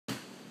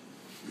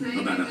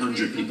About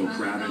 100 people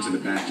crowd into the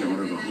backyard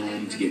of a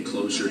home to get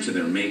closer to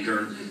their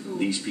maker.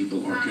 These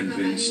people are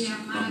convinced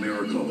a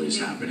miracle is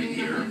happening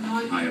here.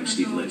 Hi, I'm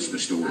Steve Litz. The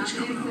story's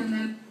coming up.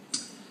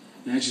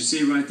 As you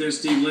see right there,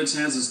 Steve Litz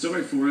has a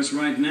story for us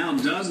right now.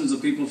 Dozens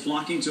of people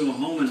flocking to a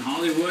home in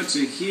Hollywood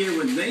to hear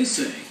what they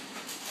say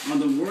are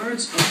the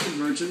words of the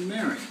Virgin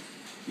Mary.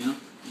 Yeah.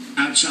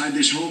 Outside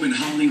this home in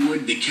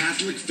Hollywood, the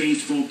Catholic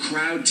faithful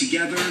crowd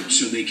together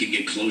so they can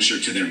get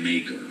closer to their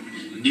maker.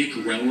 Nick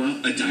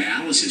Rella, a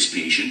dialysis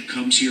patient,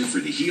 comes here for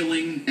the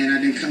healing. And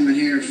I've been coming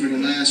here for the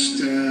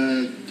last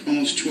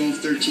almost 12,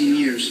 13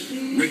 years.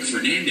 Rick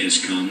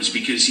Fernandez comes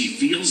because he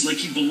feels like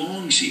he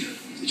belongs here.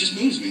 It just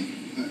moves me.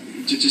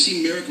 To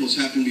see miracles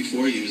happen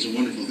before you is a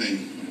wonderful thing.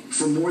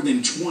 For more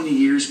than 20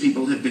 years,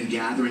 people have been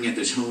gathering at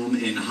this home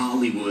in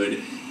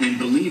Hollywood, and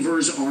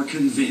believers are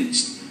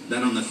convinced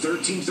that on the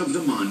 13th of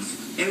the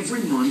month,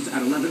 every month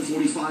at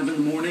 11:45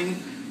 in the morning,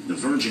 the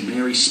Virgin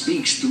Mary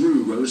speaks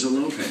through Rosa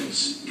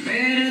Lopez.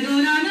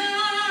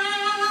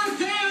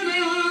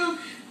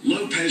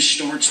 Lopez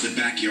starts the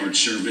backyard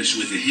service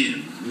with a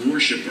hymn.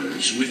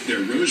 Worshippers, with their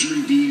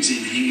rosary beads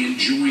in hand,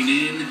 join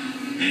in,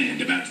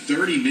 and about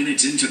 30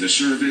 minutes into the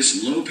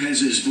service,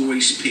 Lopez's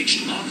voice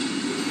pitched up,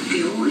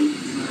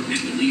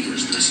 and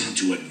believers listened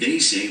to what they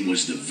say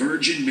was the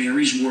Virgin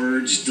Mary's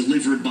words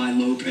delivered by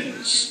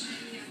Lopez.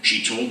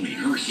 She told me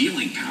her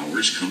healing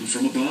powers come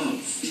from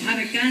above.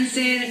 Have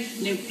cancer,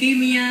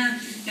 leukemia,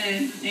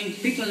 and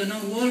people are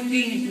not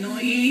working, no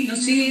eat, no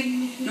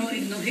see, no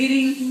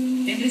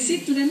hearing, and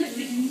received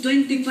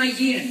 25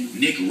 years.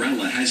 Nick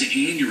Rella has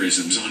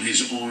aneurysms on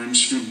his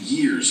arms from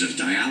years of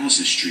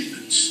dialysis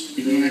treatments.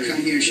 When I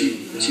come here, she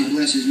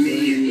blesses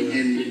me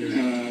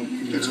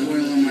and puts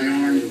oil on my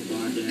arm,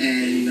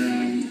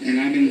 and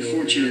I've been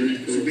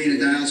fortunate for being a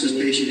dialysis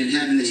patient and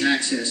having this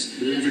access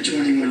for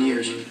 21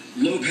 years.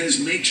 Lopez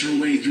makes her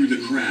way through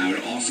the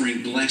crowd,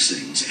 offering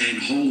blessings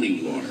and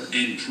holy water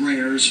and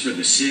prayers for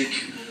the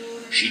sick.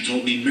 She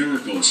told me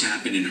miracles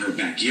happen in her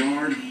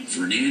backyard.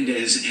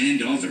 Fernandez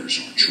and others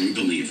are true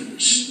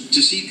believers.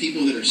 To see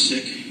people that are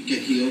sick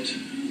get healed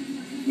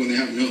when they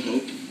have no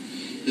hope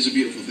is a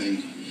beautiful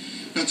thing.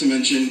 Not to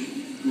mention,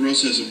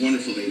 Rosa is a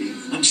wonderful lady.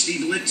 I'm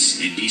Steve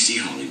Litz, NBC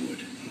Hollywood.